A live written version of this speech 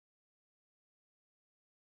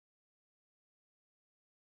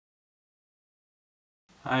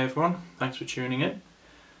Hi everyone, thanks for tuning in.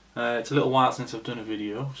 It's a little while since I've done a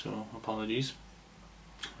video, so apologies.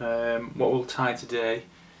 What we'll tie today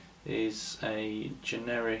is a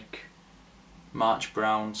generic March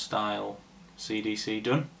Brown style CDC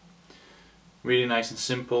done. Really nice and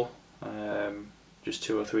simple, just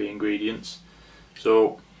 2 or 3 ingredients.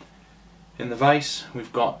 So in the vise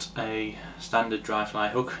we've got a standard dry fly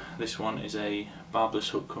hook. This one is a Barbless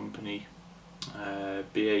Hook Company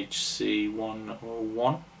BHC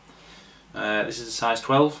 101. This is a size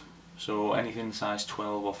 12, so anything size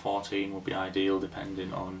 12 or 14 will be ideal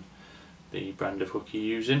depending on the brand of hook you're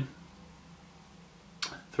using.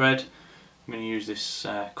 Thread, I'm going to use this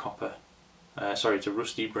copper, sorry, it's a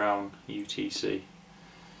rusty brown UTC,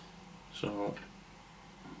 so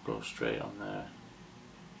go straight on there.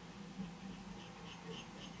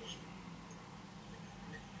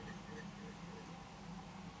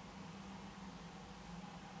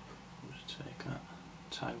 Just take that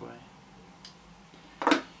tagway.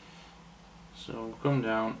 So come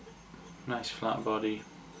down, nice flat body.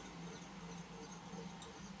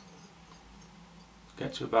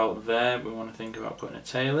 Get to about there, we want to think about putting a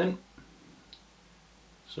tail in.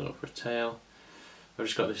 So for a tail, I've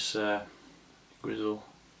just got this grizzle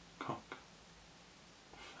cock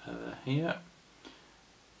feather here.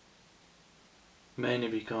 Mainly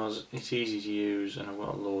because it's easy to use and I've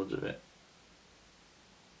got loads of it.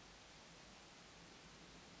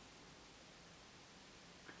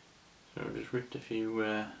 So I've just ripped a few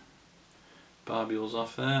barbules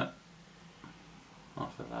off there,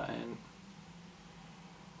 offer that in,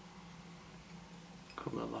 a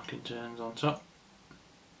couple of locking turns on top,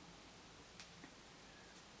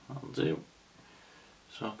 that'll do.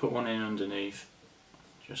 So I'll put one in underneath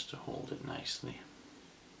just to hold it nicely,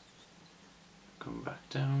 come back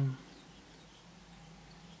down,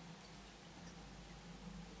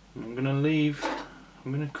 and I'm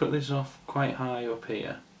going to cut this off quite high up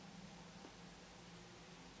here,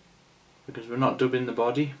 because we're not dubbing the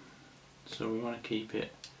body, so we want to keep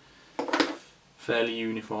it fairly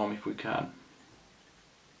uniform if we can.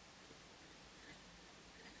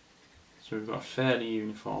 So we've got a fairly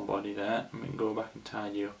uniform body there, and we can go back and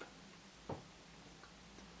tidy up.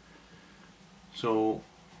 So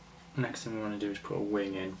next thing we want to do is put a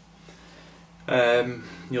wing in.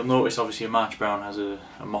 You'll notice obviously a March Brown has a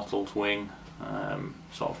mottled wing,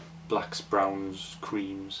 sort of blacks, browns,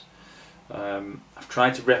 creams. I've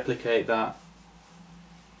tried to replicate that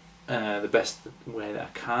the best way that I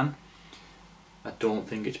can. I don't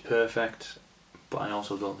think it's perfect, but I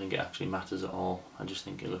also don't think it actually matters at all. I just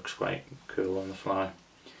think it looks quite cool on the fly.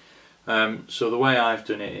 So the way I've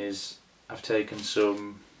done it is I've taken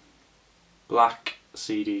some black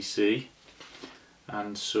CDC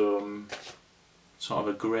and some sort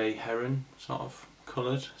of a grey heron sort of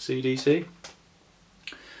coloured CDC,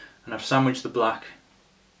 and I've sandwiched the black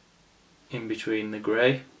in between the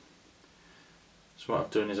grey. So what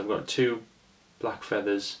I've done is I've got 2 black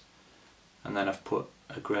feathers and then I've put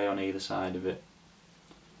a grey on either side of it.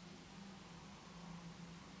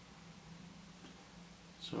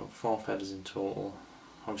 So 4 feathers in total.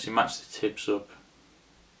 Obviously match the tips up,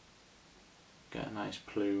 get a nice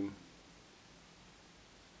plume.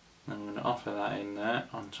 And I'm going to offer that in there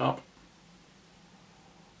on top.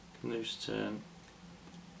 Loose turn,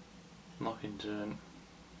 locking turn,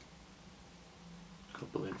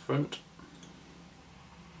 couple in front,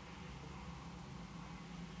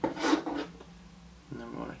 and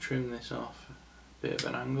then we want to trim this off a bit of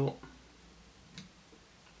an angle.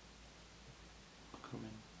 Come in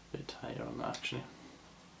a bit tighter on that actually.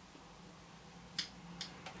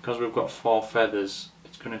 Because we've got 4 feathers,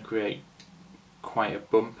 it's going to create quite a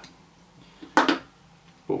bump,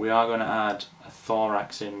 but we are going to add a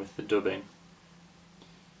thorax in with the dubbing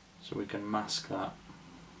so we can mask that.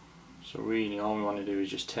 So really all we want to do is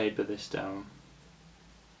just taper this down.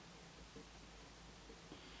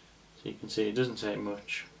 So you can see it doesn't take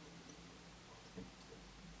much.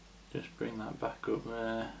 Just bring that back up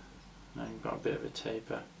there. Now you've got a bit of a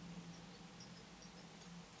taper.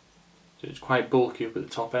 So it's quite bulky up at the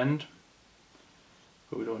top end,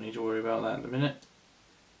 but we don't need to worry about that at the minute.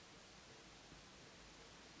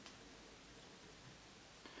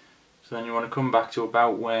 So then you want to come back to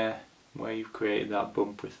about where you've created that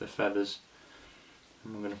bump with the feathers,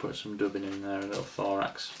 and we're going to put some dubbing in there, a little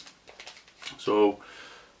thorax. So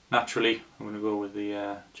naturally I'm going to go with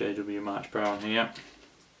the JW March Brown here.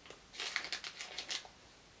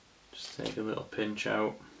 Just take a little pinch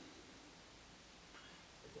out.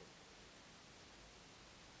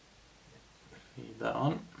 Feed that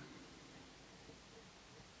on.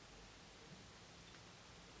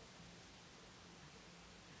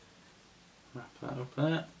 Wrap that up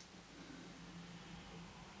there.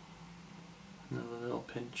 Another little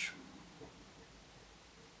pinch.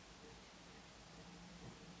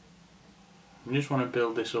 We just want to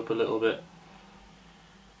build this up a little bit.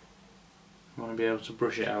 We want to be able to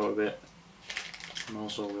brush it out a bit, and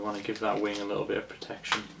also we want to give that wing a little bit of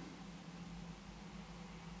protection.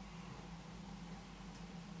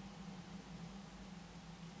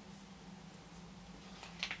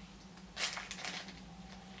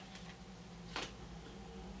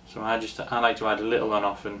 So I like to add a little on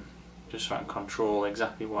often, just so I can control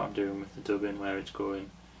exactly what I'm doing with the dubbing, where it's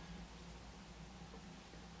going.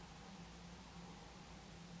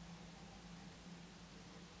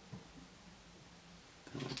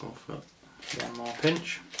 Then we'll go for one more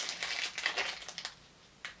pinch.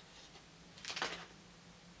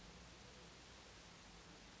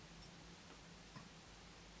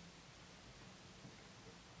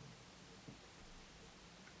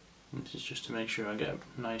 This is just to make sure I get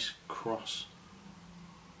a nice cross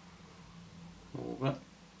over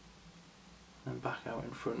and back out in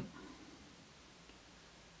front.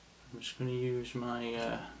 I'm just going to use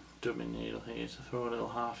my dubbing needle here to throw a little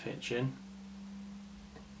half hitch in.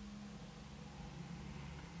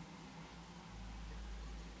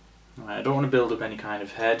 Right, I don't want to build up any kind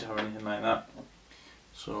of head or anything like that,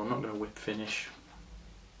 so I'm not going to whip finish.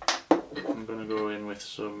 I'm going to go in with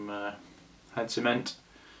some head cement.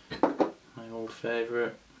 My old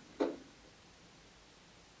favourite.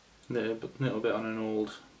 Little bit on an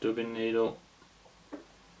old dubbing needle.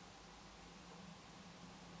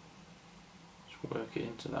 Just work it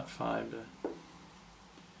into that fibre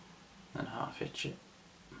and half hitch it.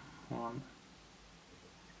 1,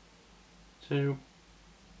 2,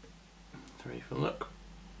 3 for luck.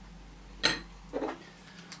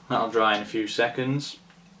 That'll dry in a few seconds.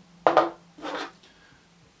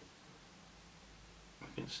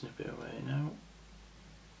 Snip it away now.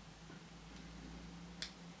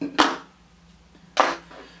 And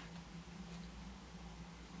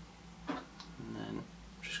then I'm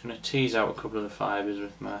just going to tease out a couple of the fibres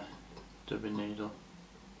with my dubbing needle.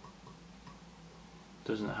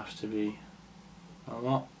 Doesn't have to be a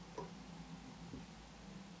lot.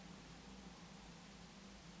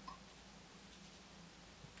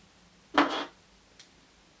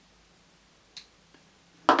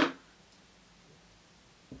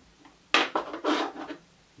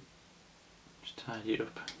 Tidy it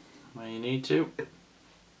up where you need to,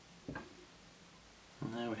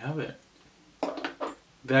 and there we have it.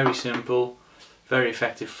 Very simple, very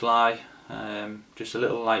effective fly, just a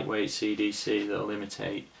little lightweight CDC that will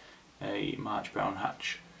imitate a March Brown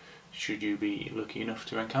hatch should you be lucky enough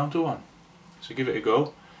to encounter one. So give it a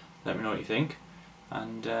go, let me know what you think,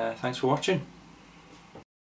 and thanks for watching.